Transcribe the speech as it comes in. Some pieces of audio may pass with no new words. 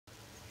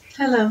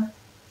Hello.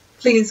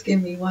 Please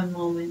give me one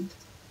moment.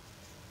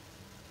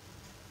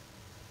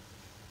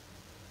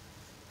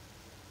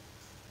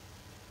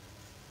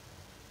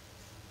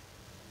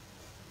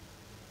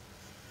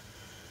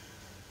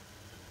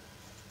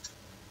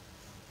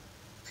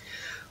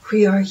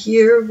 We are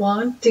here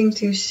wanting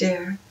to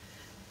share.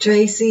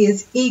 Tracy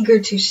is eager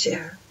to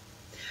share.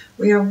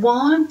 We are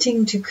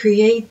wanting to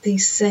create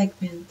these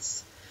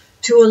segments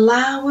to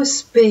allow a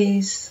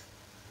space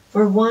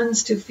for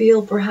ones to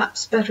feel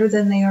perhaps better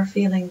than they are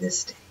feeling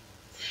this day.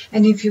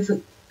 And if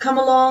you've come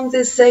along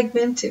this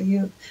segment,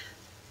 if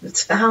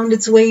it's found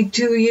its way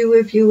to you,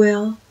 if you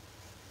will,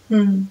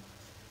 and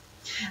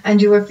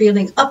you are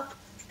feeling up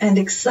and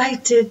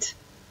excited,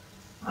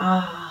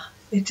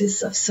 it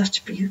is of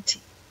such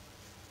beauty.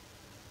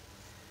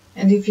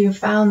 And if you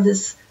found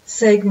this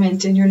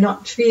segment and you're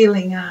not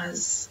feeling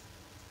as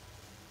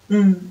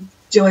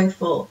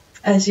joyful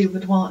as you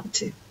would want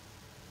to,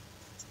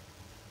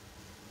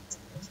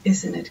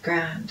 isn't it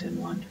grand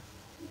and wonderful?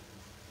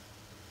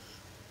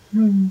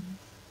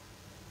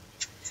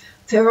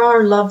 There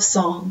are love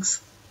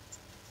songs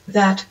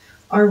that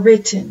are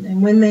written,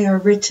 and when they are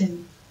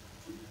written,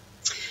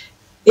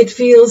 it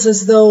feels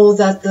as though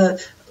that the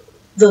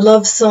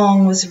love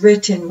song was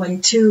written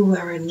when two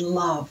are in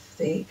love.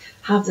 They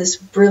have this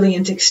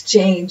brilliant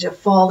exchange of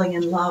falling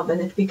in love, and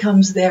it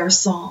becomes their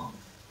song.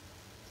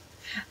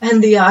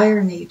 And the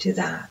irony to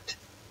that,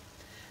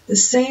 the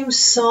same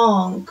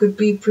song could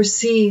be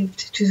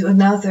perceived to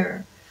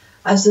another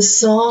as a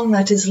song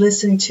that is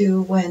listened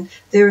to when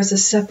there is a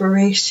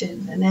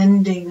separation, an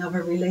ending of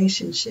a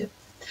relationship.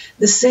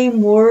 The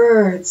same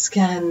words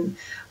can,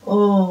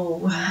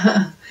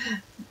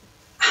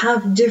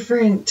 have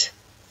different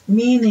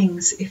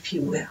meanings, if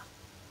you will.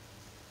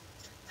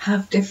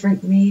 Have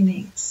different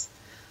meanings.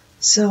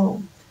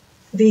 So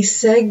these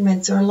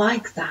segments are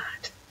like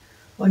that.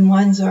 When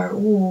ones are,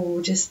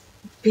 just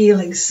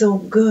feeling so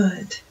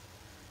good,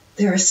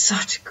 there is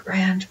such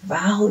grand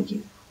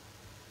value.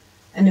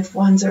 And if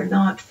ones are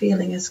not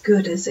feeling as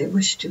good as they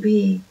wish to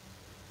be,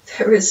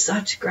 there is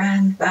such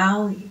grand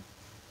value.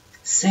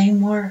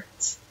 Same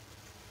words.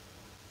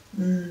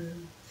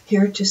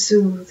 Here to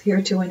soothe,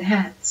 here to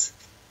enhance.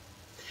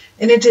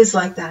 And it is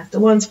like that. The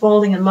ones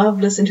falling in love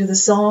listen to the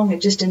song,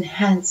 it just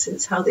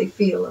enhances how they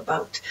feel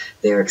about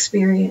their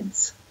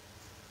experience.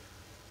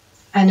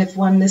 And if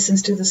one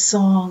listens to the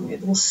song,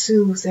 it will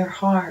soothe their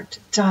heart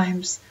at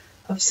times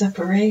of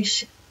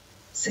separation.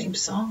 Same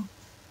song.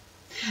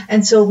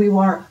 And so we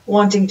are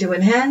wanting to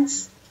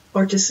enhance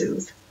or to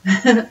soothe.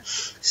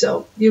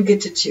 So you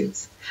get to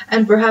choose.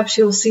 And perhaps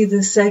you'll see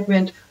this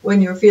segment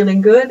when you're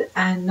feeling good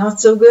and not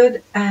so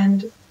good,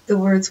 and the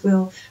words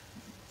will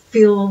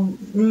feel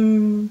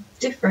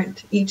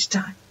different each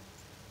time.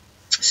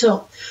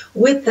 So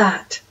with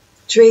that,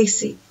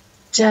 Tracy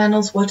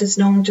channels what is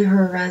known to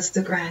her as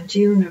the grand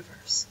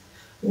universe.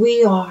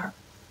 We are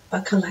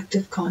a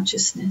collective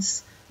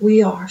consciousness.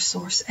 We are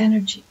source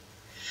energy.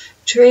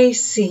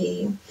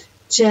 Tracy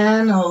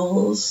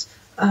channels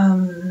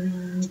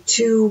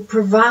to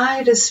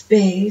provide a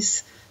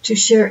space to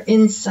share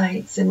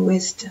insights and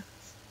wisdom.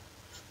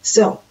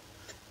 So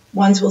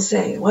ones will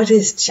say, what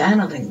is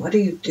channeling? What are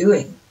you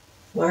doing?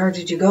 Where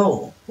did you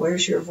go?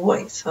 Where's your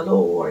voice?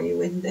 Hello, are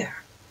you in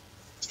there?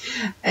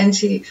 And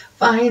she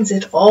finds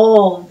it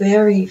all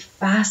very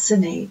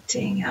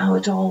fascinating how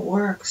it all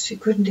works. She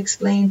couldn't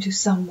explain to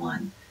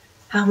someone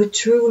how it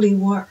truly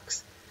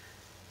works.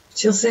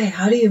 She'll say,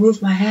 how do you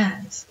move my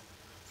hands?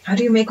 How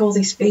do you make all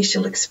these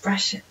facial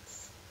expressions?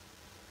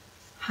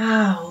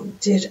 How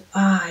did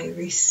I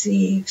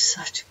receive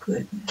such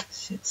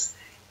goodness, she'll say.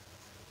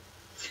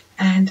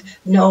 And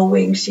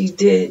knowing she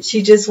did,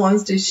 she just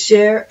wants to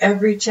share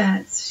every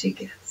chance she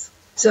gets.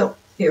 So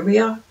here we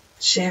are,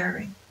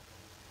 sharing.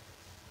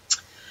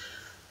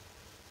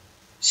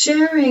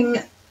 Sharing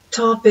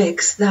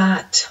topics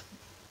that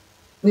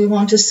we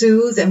want to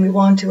soothe and we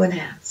want to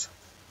enhance.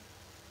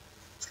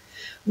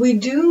 We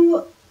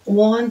do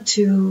want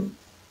to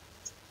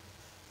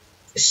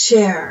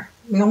share.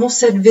 We almost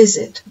said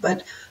visit,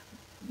 but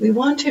we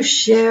want to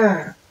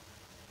share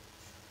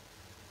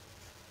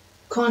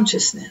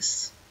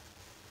consciousness,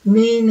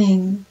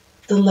 meaning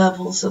the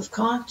levels of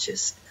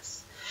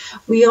consciousness.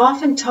 We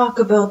often talk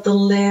about the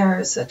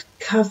layers that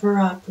cover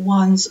up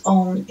one's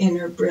own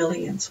inner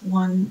brilliance,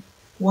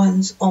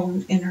 one's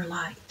own inner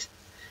light.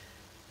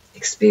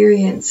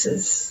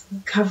 Experiences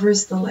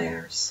covers the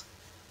layers.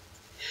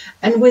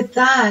 And with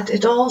that,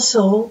 it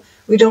also,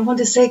 we don't want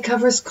to say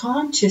covers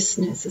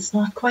consciousness. It's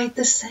not quite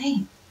the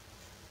same.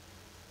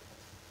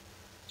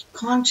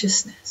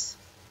 Consciousness.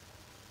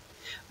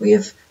 We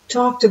have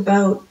talked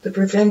about the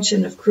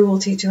prevention of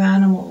cruelty to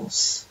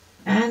animals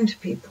and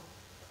people.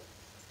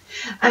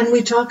 And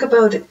we talk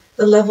about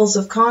the levels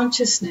of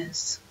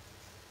consciousness.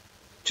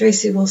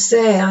 Tracy will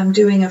say, I'm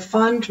doing a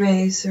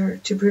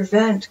fundraiser to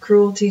prevent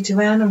cruelty to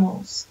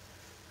animals.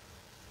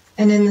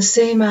 And in the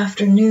same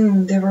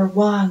afternoon, there were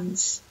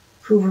ones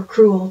who were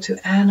cruel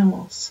to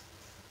animals.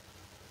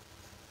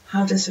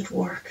 How does it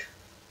work?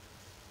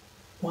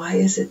 Why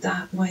is it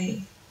that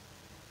way?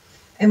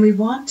 And we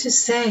want to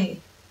say,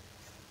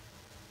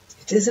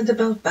 it isn't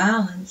about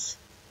balance.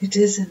 It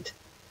isn't.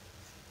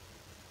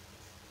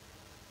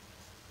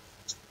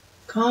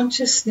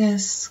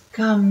 Consciousness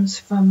comes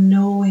from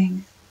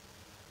knowing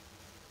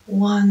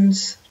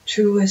one's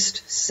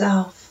truest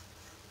self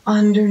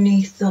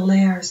underneath the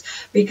layers.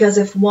 Because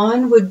if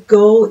one would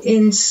go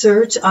in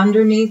search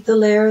underneath the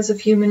layers of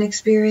human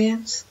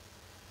experience,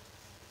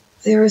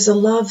 there is a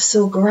love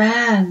so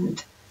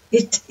grand.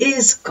 It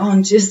is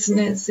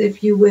consciousness,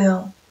 if you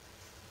will.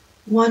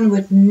 One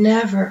would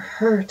never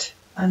hurt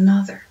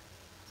another.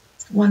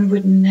 One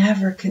would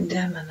never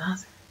condemn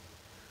another.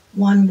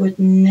 One would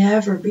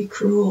never be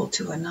cruel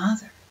to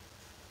another.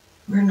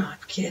 We're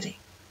not kidding.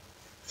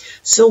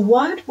 So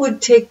what would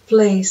take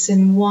place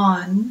in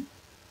one,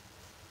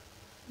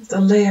 the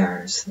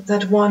layers,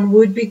 that one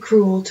would be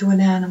cruel to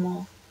an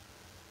animal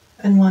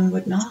and one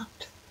would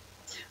not?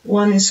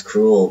 One is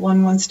cruel,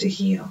 one wants to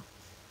heal.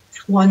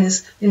 One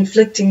is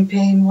inflicting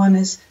pain, one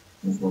is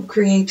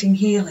creating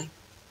healing.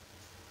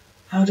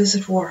 How does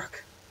it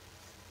work?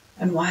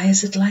 And why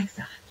is it like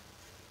that?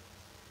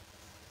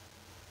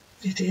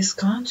 It is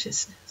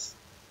consciousness.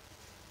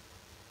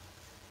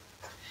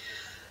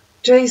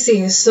 Tracy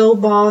is so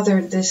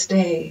bothered this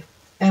day,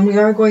 and we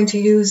are going to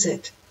use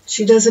it.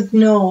 She doesn't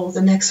know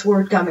the next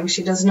word coming.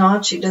 She does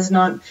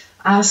not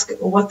ask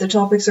what the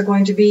topics are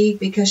going to be,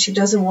 because she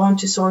doesn't want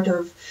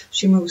to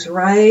she moves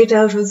right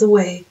out of the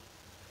way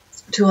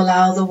to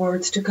allow the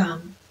words to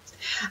come.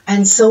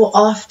 And so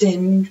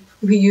often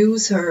we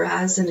use her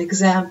as an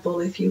example,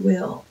 if you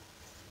will.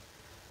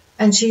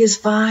 And she is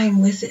fine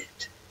with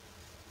it.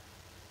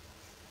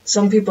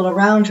 Some people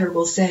around her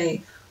will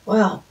say,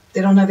 well,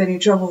 they don't have any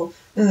trouble,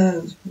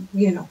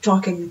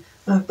 talking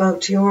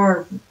about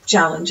your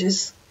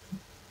challenges.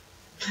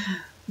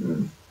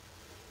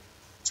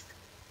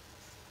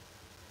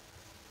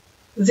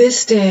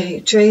 This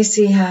day,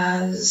 Tracy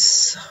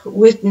has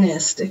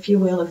witnessed, if you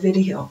will, a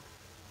video.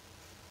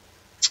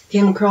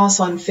 Came across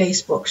on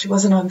Facebook. She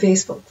wasn't on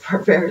Facebook for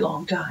a very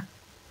long time.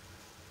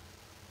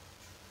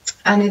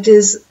 And it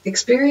is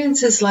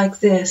experiences like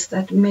this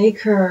that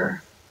make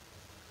her,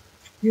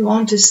 you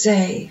want to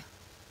say,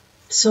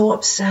 so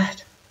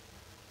upset.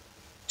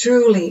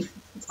 Truly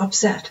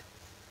upset.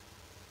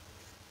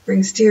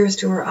 Brings tears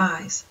to her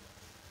eyes.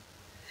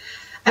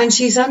 And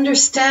she's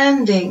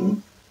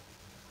understanding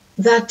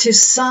that to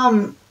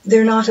some,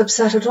 they're not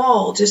upset at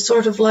all. Just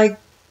sort of like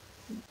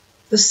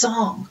the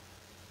song.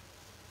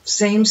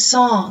 Same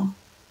song.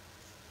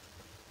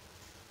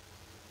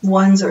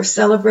 Ones are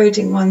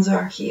celebrating, ones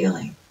are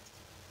healing.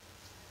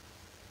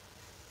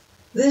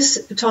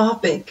 This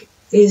topic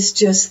is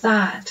just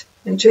that.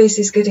 And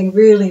Tracy's getting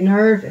really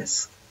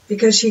nervous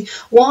because she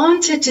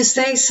wanted to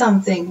say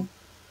something.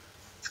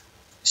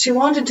 She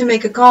wanted to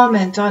make a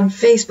comment on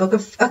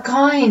Facebook, a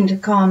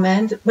kind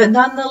comment, but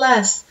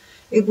nonetheless,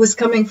 it was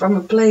coming from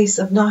a place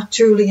of not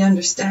truly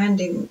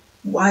understanding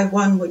why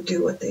one would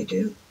do what they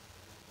do.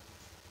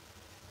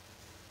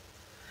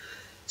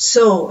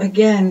 So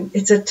again,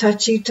 it's a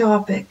touchy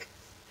topic,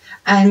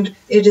 and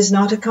it is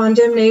not a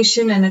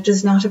condemnation and it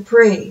is not a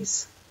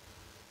praise.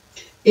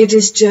 It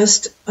is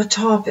just a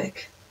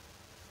topic,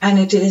 and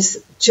it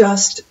is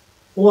just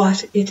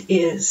what it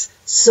is.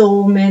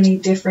 So many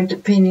different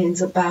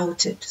opinions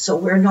about it. So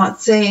we're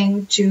not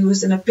saying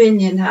choose an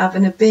opinion, have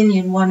an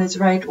opinion, one is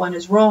right, one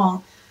is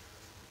wrong.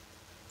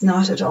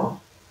 Not at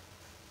all.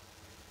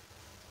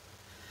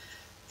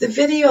 The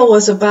video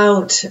was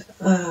about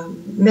a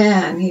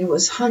man. He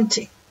was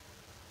hunting,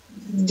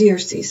 deer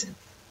season.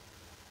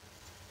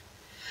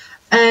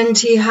 And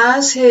he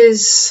has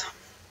his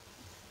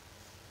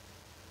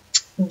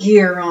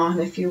gear on,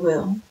 if you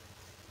will.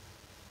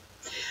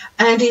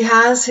 And he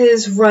has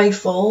his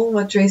rifle,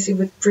 what Tracy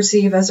would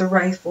perceive as a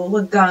rifle,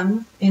 a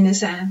gun in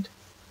his hand.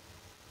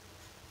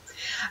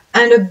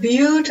 And a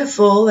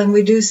beautiful, and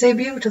we do say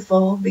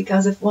beautiful,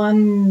 because if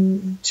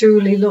one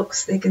truly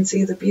looks, they can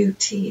see the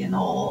beauty in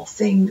all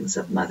things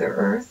of Mother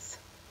Earth.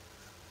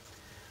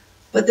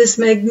 But this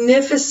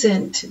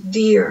magnificent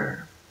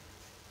deer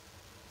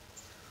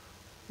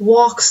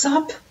walks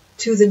up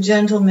to the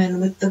gentleman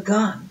with the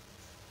gun,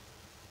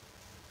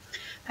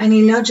 and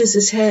he nudges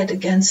his head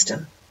against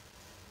him.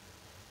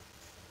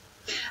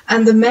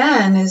 And the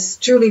man is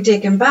truly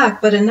taken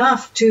back, but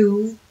enough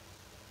to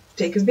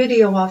take a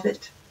video of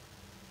it.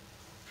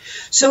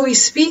 So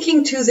he's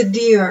speaking to the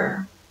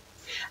deer,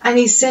 and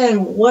he's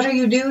saying, "What are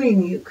you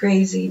doing, you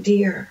crazy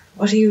deer?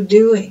 What are you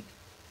doing?"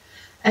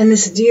 And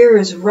this deer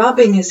is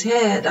rubbing his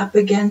head up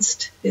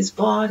against his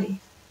body.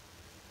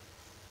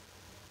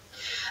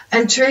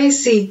 And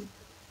Tracy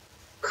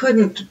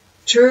couldn't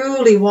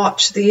truly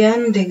watch the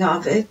ending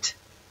of it.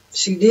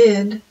 She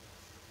did,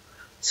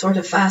 sort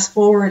of fast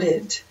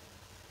forwarded.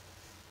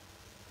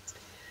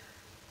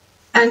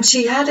 And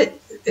she had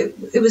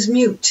it was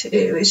mute.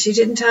 She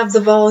didn't have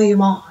the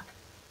volume on.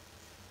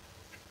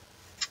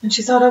 And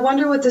she thought, I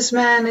wonder what this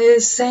man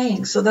is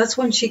saying. So that's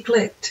when she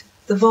clicked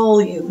the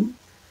volume,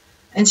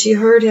 and she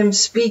heard him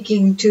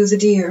speaking to the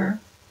deer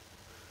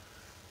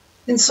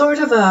in sort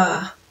of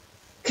a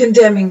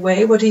condemning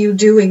way. What are you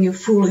doing, you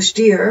foolish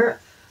deer?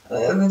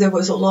 There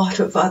was a lot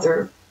of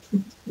other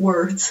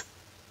words.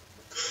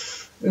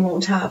 We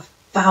won't have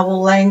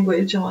foul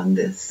language on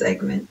this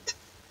segment.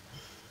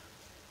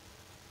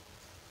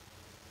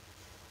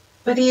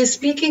 But he is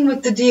speaking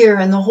with the deer,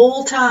 and the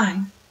whole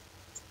time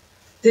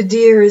the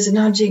deer is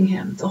nudging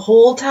him. The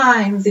whole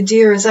time the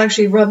deer is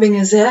actually rubbing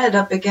his head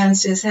up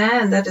against his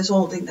hand that is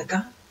holding the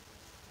gun.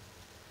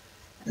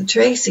 And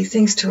Tracy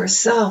thinks to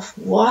herself,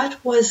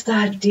 what was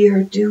that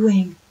deer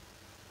doing?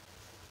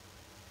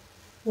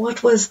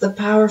 What was the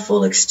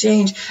powerful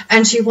exchange?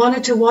 And she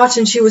wanted to watch,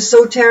 and she was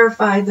so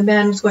terrified the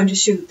man was going to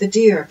shoot the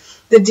deer.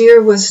 The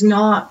deer was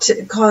not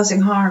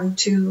causing harm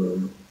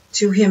to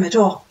him at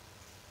all.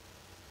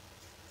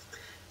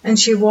 And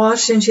she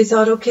watched and she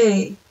thought,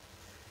 okay,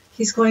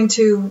 he's going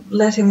to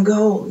let him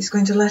go. He's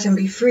going to let him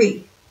be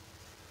free.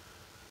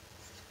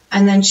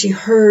 And then she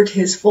heard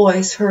his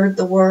voice, heard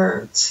the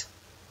words.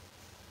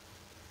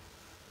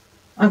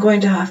 I'm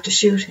going to have to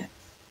shoot him.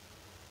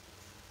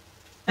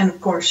 And of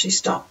course, she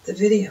stopped the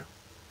video.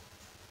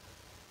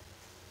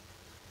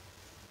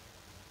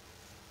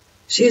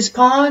 She has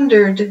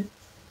pondered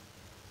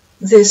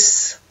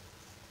this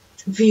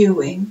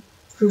viewing,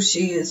 who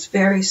she is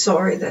very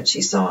sorry that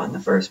she saw in the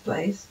first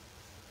place.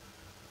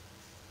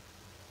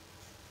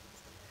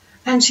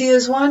 And she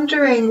is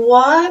wondering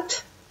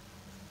what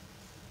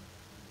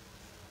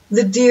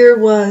the deer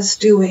was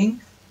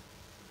doing.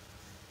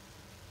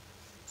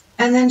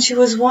 And then she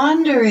was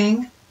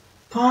wondering,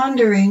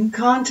 pondering,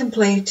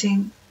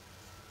 contemplating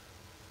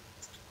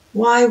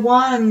why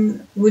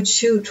one would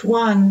shoot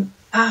one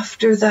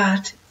after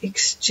that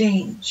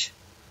exchange.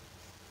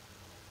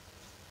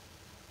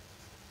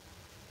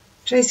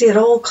 Tracy had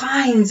all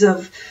kinds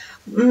of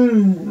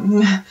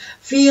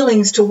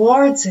feelings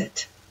towards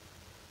it.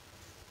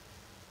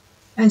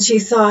 And she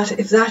thought,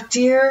 if that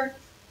deer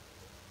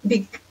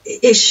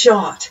is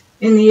shot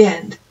in the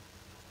end,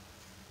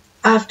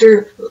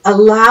 after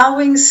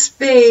allowing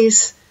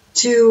space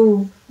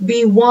to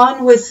be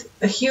one with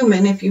a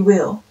human, if you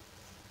will,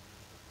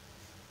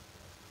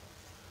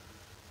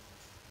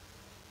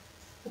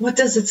 what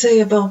does it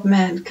say about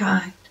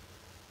mankind?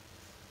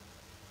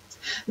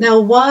 Now,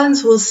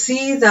 ones will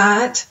see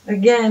that,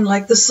 again,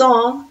 like the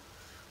song,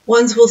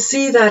 ones will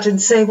see that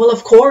and say, well,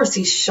 of course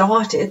he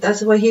shot it.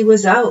 That's why he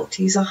was out.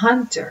 He's a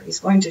hunter. He's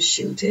going to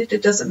shoot it.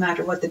 It doesn't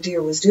matter what the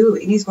deer was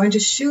doing. He's going to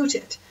shoot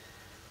it.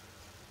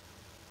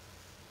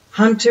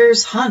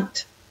 Hunters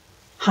hunt.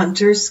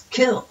 Hunters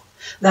kill.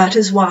 That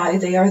is why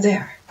they are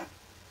there.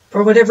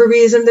 For whatever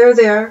reason they're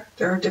there.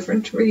 There are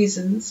different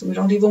reasons. We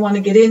don't even want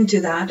to get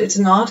into that. It's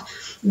not,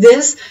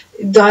 this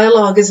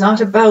dialogue is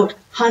not about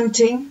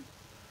hunting.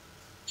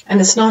 And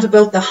it's not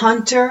about the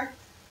hunter.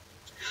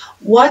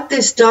 What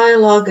this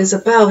dialogue is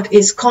about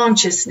is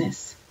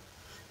consciousness.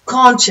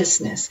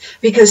 Consciousness.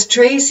 Because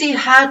Tracy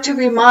had to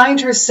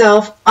remind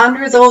herself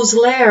under those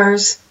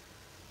layers,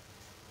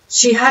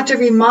 she had to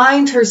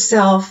remind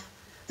herself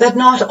that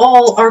not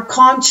all are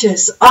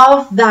conscious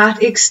of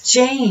that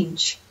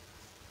exchange.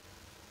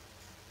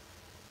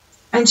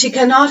 And she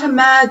cannot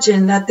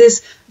imagine that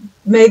this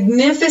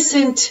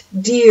magnificent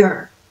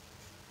deer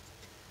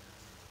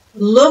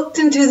looked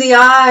into the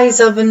eyes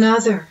of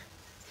another,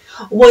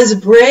 was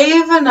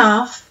brave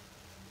enough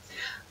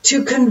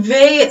to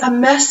convey a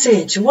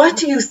message. What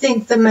do you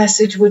think the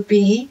message would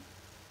be?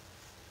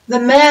 The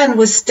man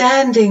was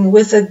standing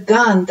with a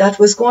gun that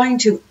was going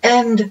to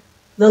end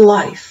the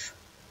life.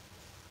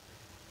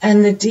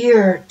 And the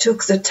deer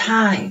took the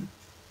time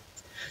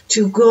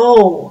to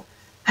go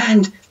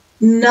and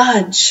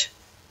nudge,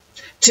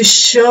 to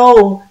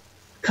show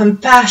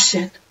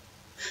compassion,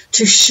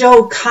 to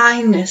show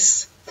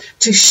kindness,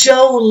 to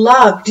show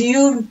love. Do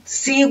you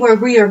see where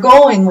we are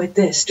going with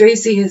this?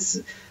 Tracy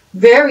is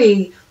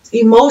very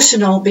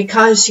emotional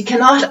because she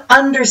cannot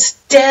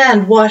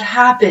understand what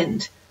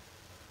happened.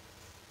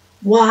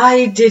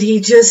 Why did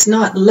he just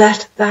not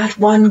let that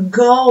one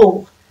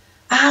go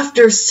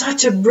after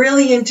such a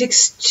brilliant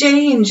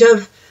exchange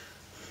of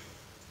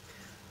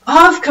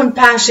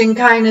compassion,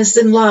 kindness,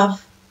 and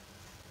love?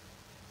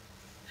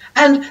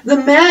 And the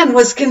man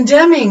was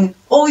condemning,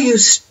 oh, you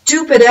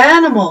stupid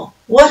animal,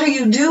 what are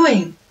you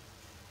doing?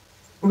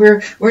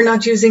 We're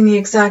not using the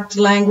exact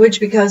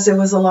language because there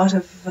was a lot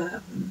of,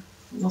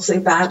 we'll say,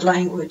 bad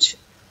language.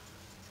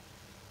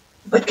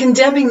 But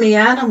condemning the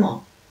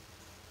animal.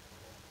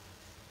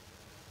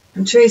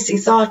 And Tracy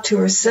thought to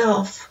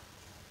herself,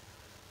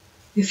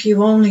 if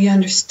you only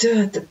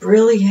understood the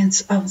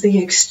brilliance of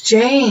the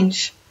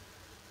exchange.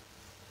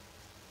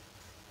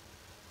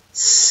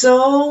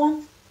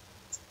 So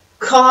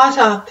caught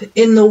up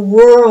in the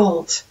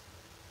world,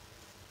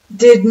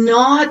 did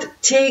not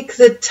take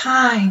the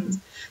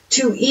time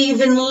to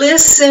even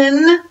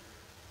listen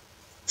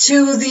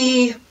to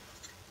the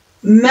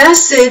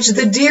message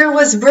the deer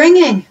was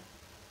bringing.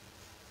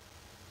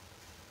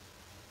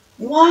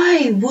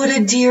 Why would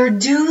a deer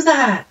do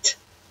that?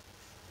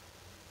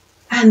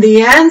 And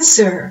the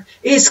answer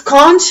is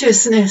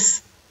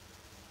consciousness.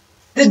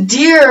 The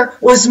deer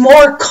was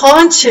more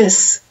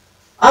conscious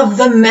of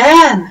the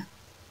man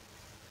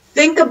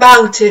Think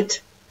about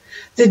it.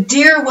 The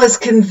deer was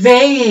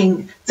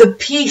conveying the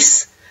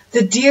peace.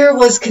 The deer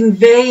was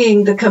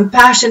conveying the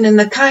compassion and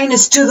the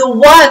kindness to the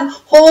one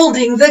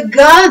holding the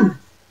gun.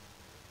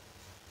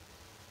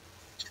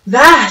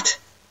 That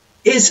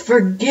is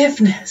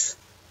forgiveness.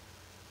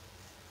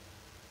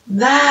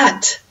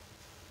 That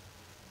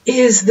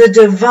is the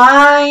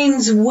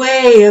divine's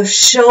way of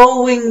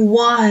showing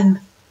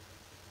one.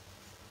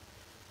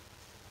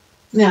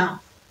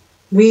 Now,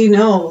 we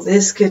know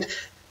this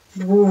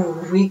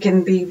we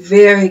can be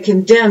very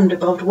condemned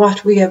about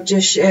what we have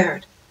just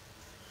shared.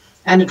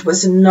 And it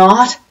was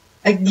not,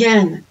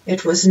 again,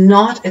 it was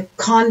not a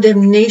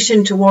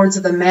condemnation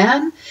towards the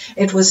man.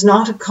 It was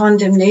not a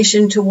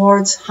condemnation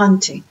towards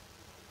hunting.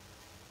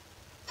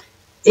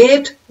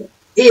 It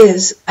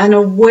is an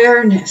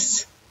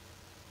awareness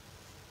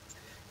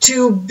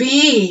to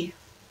be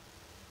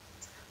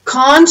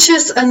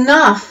conscious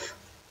enough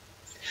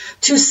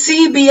to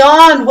see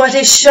beyond what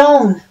is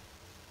shown.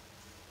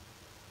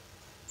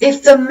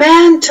 If the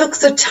man took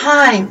the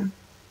time,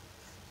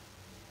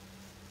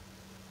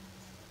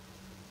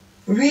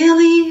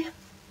 really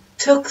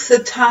took the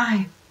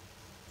time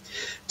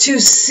to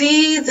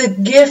see the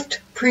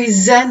gift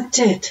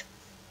presented,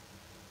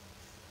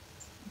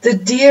 the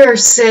deer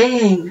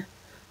saying,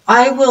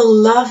 I will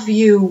love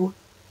you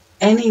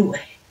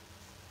anyway.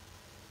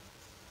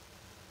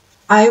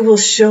 I will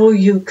show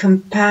you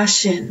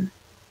compassion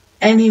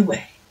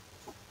anyway.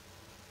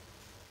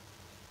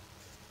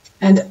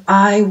 And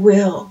I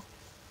will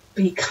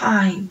be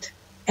kind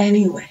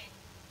anyway.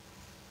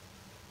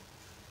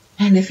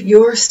 And if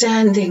you're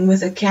standing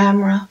with a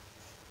camera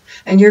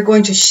and you're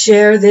going to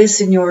share this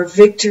in your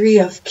victory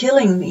of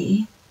killing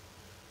me,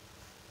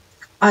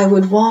 I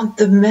would want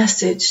the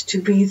message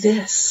to be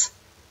this.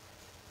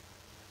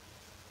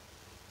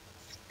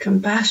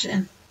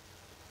 Compassion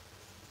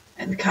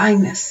and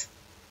kindness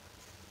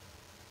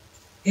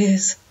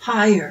is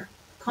higher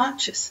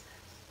consciousness.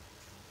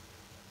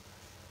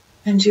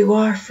 And you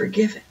are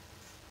forgiven.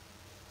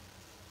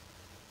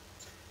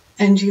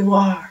 And you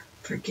are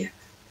forgiven.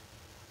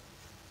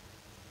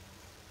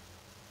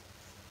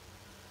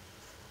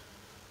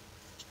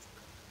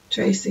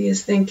 Tracy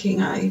is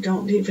thinking, I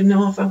don't even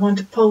know if I want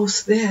to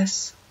post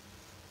this.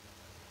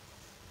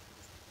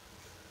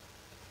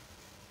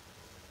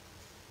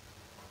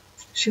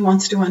 She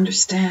wants to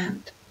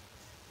understand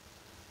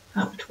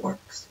how it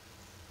works.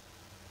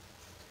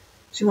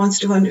 She wants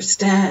to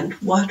understand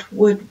what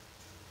would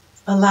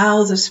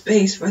allow the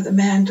space for the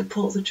man to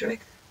pull the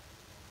trigger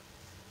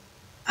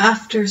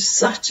after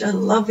such a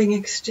loving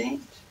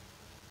exchange.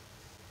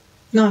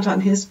 Not on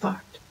his part.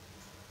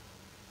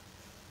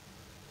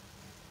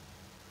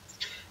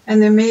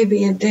 And there may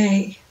be a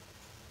day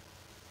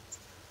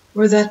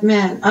where that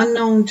man,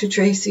 unknown to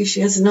Tracy,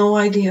 she has no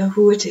idea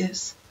who it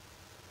is.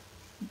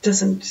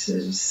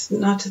 It's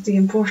not the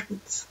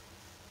importance.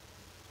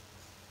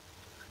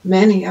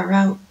 Many are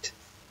out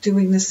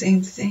doing the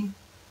same thing.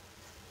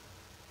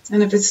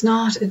 And if it's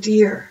not a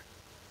deer,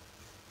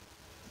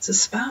 it's a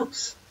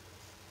spouse,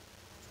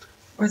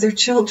 or their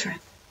children,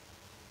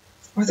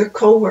 or their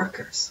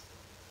co-workers.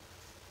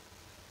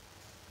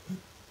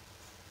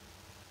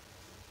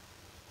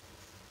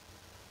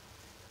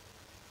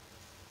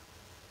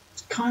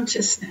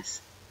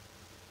 Consciousness.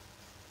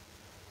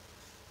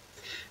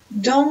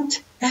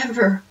 Don't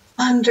ever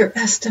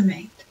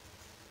underestimate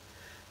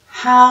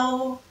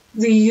how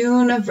the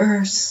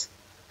universe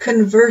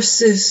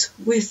converses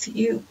with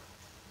you.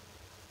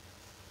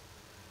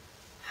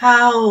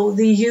 How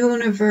the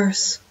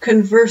universe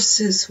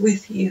converses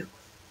with you.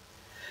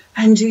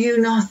 And do you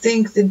not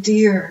think the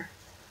deer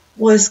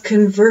was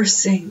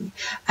conversing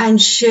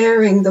and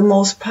sharing the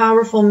most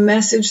powerful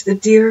message the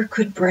deer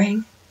could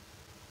bring?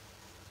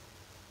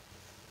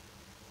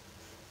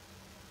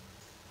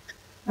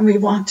 And we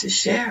want to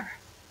share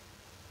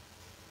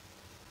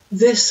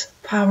this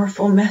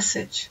powerful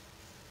message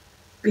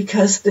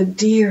because the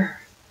deer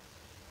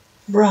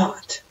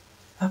brought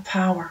a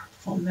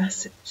powerful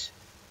message.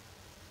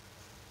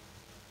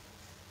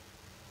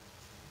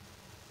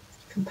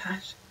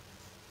 Compassion,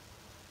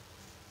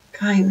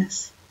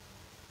 kindness,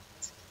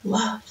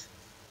 love,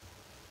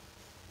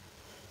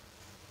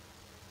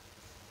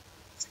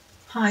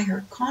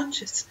 higher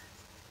consciousness.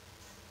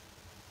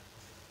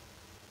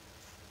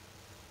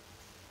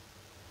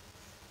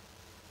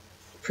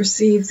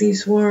 Perceive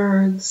these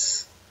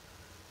words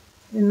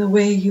in the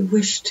way you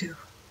wish to.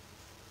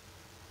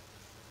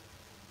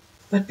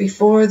 But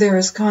before there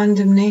is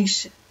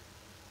condemnation,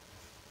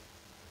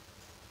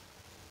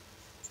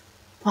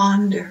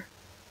 ponder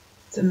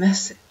the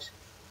message.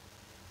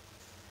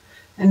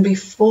 And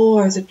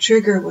before the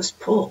trigger was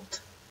pulled,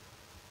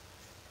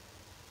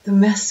 the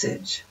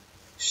message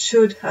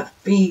should have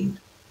been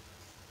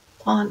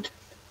pondered.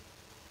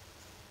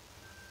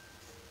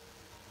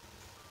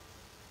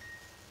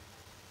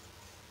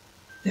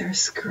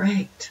 There's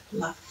great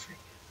love for you.